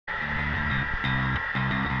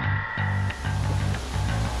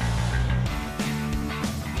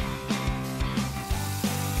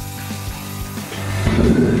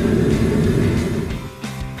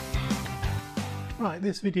Right,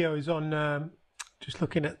 this video is on just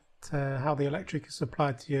looking at how the electric is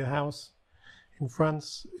supplied to your house in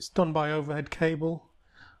France. It's done by overhead cable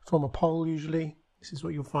from a pole usually. This is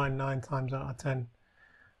what you'll find 9 times out of 10.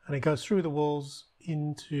 And it goes through the walls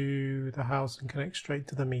into the house and connects straight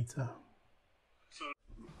to the meter.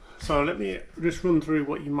 So let me just run through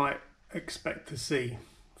what you might expect to see.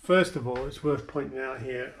 First of all, it's worth pointing out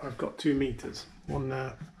here, I've got 2 meters, one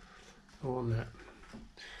there and one there.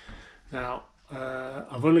 Now,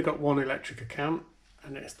 I've only got one electric account,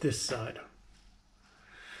 and it's this side.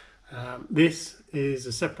 This is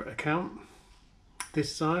a separate account,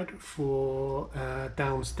 this side, for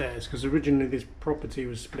downstairs, because originally this property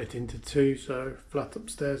was split into 2, so flat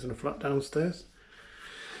upstairs and a flat downstairs.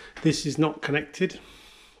 This is not connected,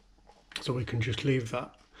 so we can just leave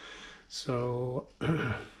that. So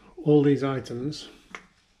all these items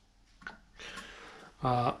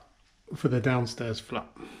are for the downstairs flat.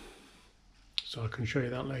 So I can show you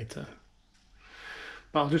that later.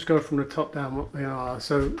 But I'll just go from the top down what they are.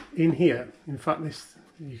 So in here, in fact, this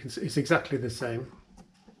you can see it's exactly the same.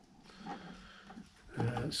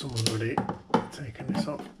 Someone's already taken this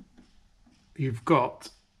off. You've got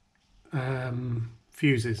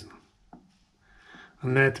fuses,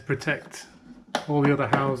 and they're to protect all the other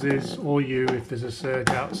houses or you if there's a surge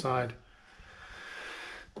outside.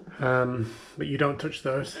 But you don't touch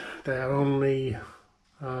those. They are only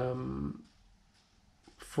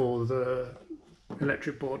for the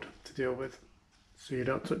electric board to deal with, so you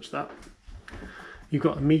don't touch that. You've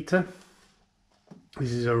got a meter.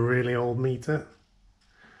 This is a really old meter,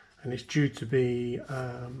 and it's due to be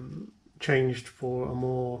changed for a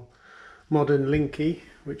more modern Linky,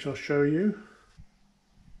 which I'll show you.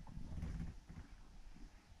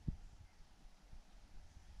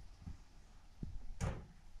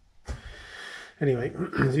 Anyway,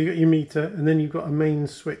 so you've got your meter, and then you've got a main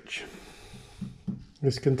switch.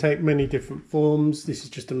 This can take many different forms. This is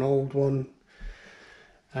just an old one.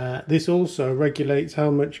 This also regulates how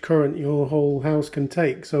much current your whole house can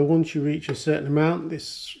take. So once you reach a certain amount,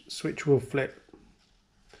 this switch will flip.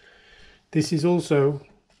 This is also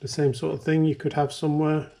the same sort of thing you could have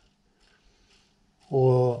somewhere.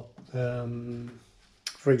 Or,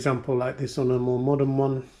 for example, like this on a more modern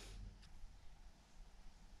one.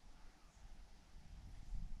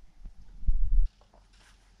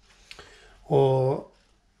 Or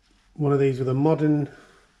one of these with a modern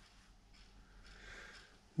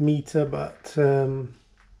meter, but the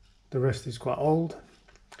rest is quite old.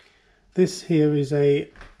 This here is a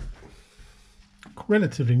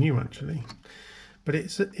relatively new actually, but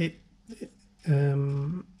at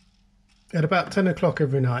about 10 o'clock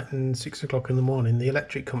every night and 6 o'clock in the morning, the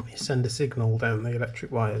electric company send a signal down the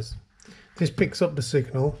electric wires. This picks up the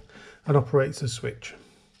signal and operates a switch,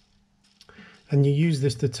 and you use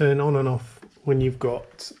this to turn on and off when you've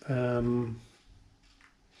got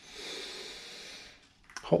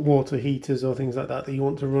hot water heaters or things like that that you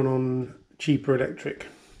want to run on cheaper electric,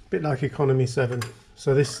 a bit like economy 7.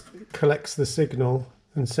 So this collects the signal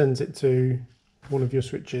and sends it to one of your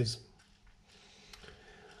switches.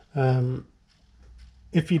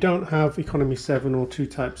 If you don't have economy 7 or 2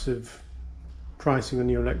 types of pricing on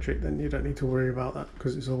your electric, then you don't need to worry about that,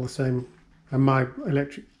 because it's all the same. And my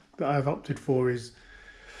electric that I've opted for is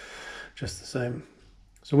just the same.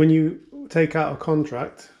 So when you take out a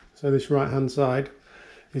contract, so this right hand side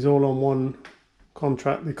is all on one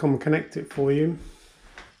contract, they come and connect it for you,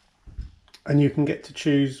 and you can get to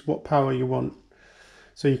choose what power you want.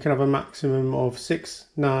 So you can have a maximum of 6,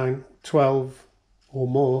 9, 12 or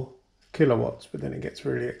more kilowatts, but then it gets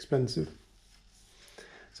really expensive.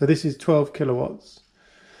 So this is 12 kilowatts.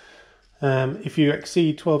 If you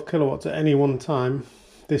exceed 12 kilowatts at any one time,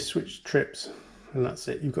 this switch trips, and that's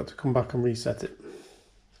it. You've got to come back and reset it.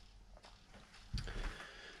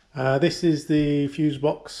 This is the fuse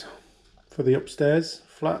box for the upstairs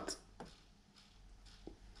flat.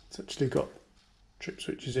 It's actually got trip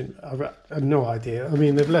switches in. I have no idea. I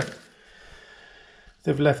mean, they've left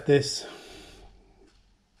this.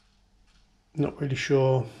 Not really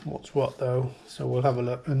sure what's what though, so we'll have a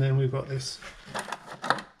look. And then we've got this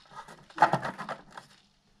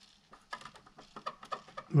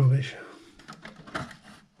rubbish.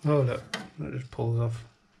 Oh look, that just pulls off.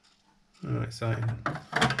 Oh, exciting.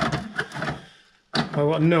 I've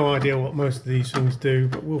got no idea what most of these things do,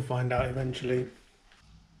 but we'll find out eventually.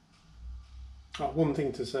 One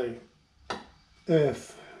thing to say,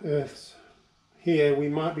 earths. Here we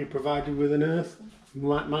might be provided with an earth,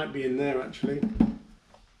 might be in there actually.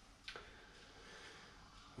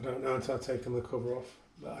 I don't know until I've taken the cover off,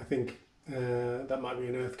 but I think that might be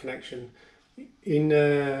an earth connection. In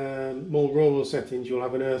more rural settings, you'll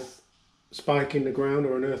have an earth spike in the ground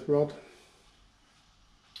or an earth rod.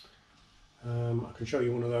 I can show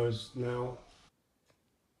you one of those now.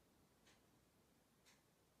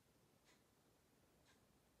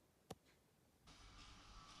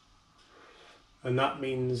 And that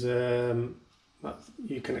means that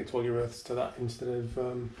you connect all your earths to that instead of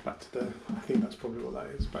back to the, I think that's probably what that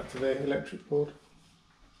is, back to the electric board.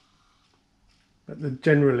 But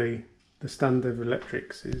generally the standard of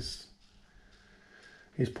electrics is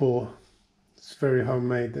poor. It's very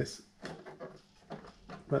homemade, this,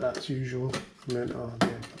 but that's usual. And then, oh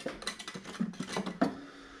dear,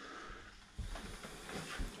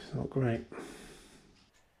 it's not great.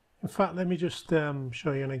 In fact, let me just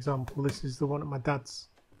show you an example. This is the one at my dad's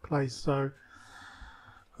place. So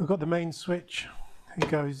we've got the main switch. It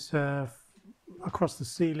goes across the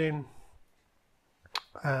ceiling,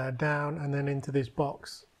 down, and then into this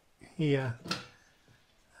box here.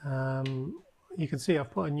 You can see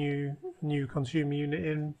I've put a new consumer unit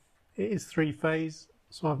in. It is 3-phase,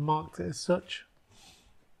 so I've marked it as such.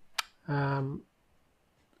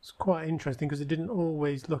 It's quite interesting because it didn't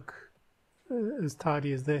always look as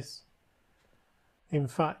tidy as this. In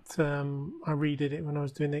fact, I redid it when I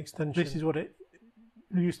was doing the extension. This is what it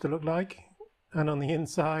used to look like, and on the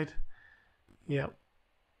inside, yeah,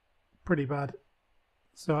 pretty bad.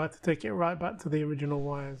 So I had to take it right back to the original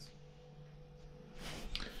wires.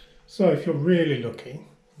 So if you're really lucky,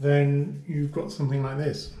 then you've got something like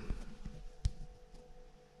this.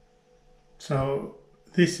 So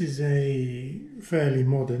this is a fairly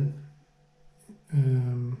modern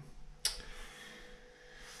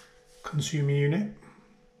consumer unit,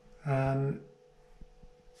 and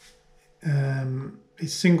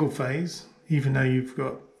it's single phase, even though you've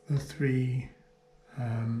got the 3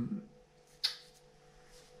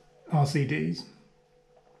 RCDs,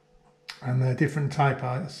 and they're different type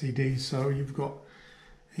RCDs. So you've got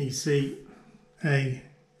AC,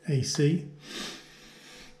 AC,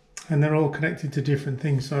 and they're all connected to different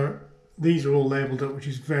things. So these are all labelled up, which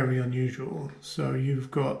is very unusual. So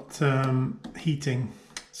you've got heating.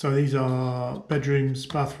 So these are bedrooms,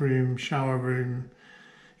 bathroom, shower room,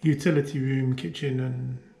 utility room, kitchen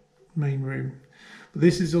and main room. But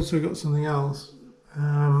this has also got something else.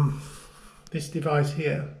 This device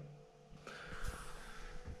here.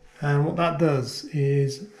 And what that does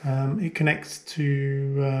is it connects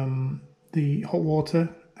to the hot water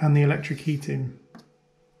and the electric heating.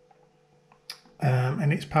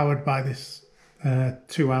 And it's powered by this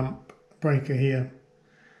 2 amp breaker here.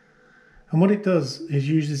 And what it does is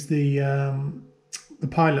uses the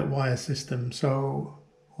pilot wire system. So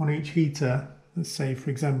on each heater, let's say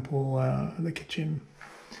for example the kitchen,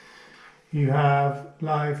 you have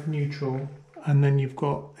live, neutral, and then you've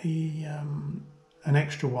got an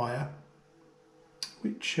extra wire,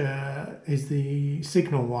 which is the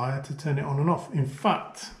signal wire to turn it on and off. In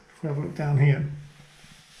fact, if we have a look down here,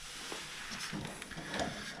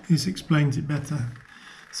 this explains it better.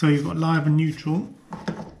 So you've got live and neutral,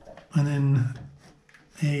 and then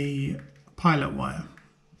a pilot wire,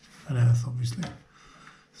 and earth obviously.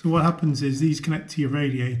 So what happens is these connect to your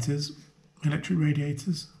radiators, electric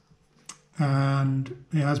radiators, and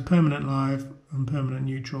it has permanent live and permanent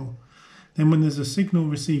neutral. Then when there's a signal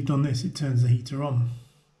received on this, it turns the heater on.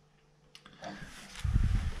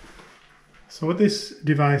 So what this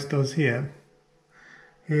device does here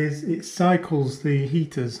is it cycles the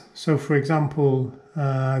heaters. So for example,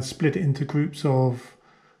 split it into groups of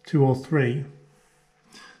 2 or 3.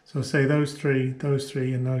 So say those 3,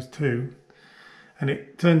 and those 2. And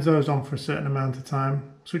it turns those on for a certain amount of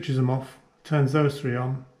time, switches them off, turns those 3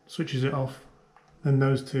 on, switches it off, then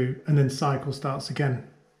those 2, and then cycle starts again.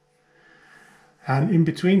 And in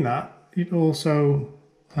between that, it also,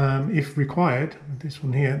 if required, this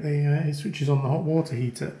one here, it switches on the hot water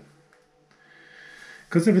heater.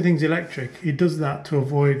 Because everything's electric, it does that to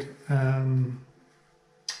avoid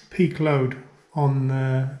peak load on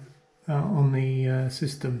the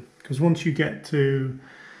system. Because once you get to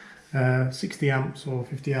 60 amps or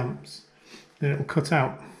 50 amps, then it will cut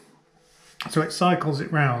out. So it cycles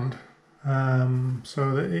it round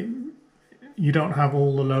so that you don't have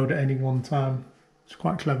all the load at any one time. It's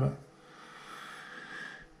quite clever.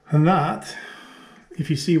 And that, if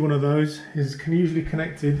you see one of those, can usually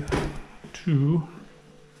connected to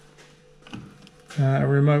a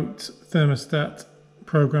remote thermostat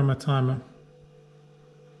programmer timer.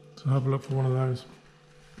 So have a look for one of those.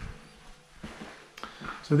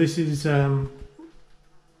 So this is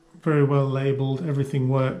very well labelled. Everything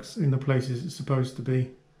works in the places it's supposed to be,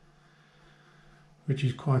 which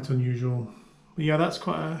is quite unusual. But yeah, that's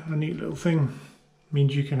quite a neat little thing.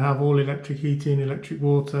 means you can have all electric heating, electric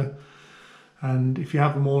water, and if you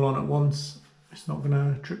have them all on at once, it's not going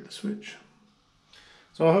to trip the switch.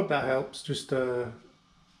 So I hope that helps. Just a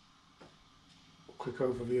quick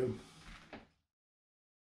overview.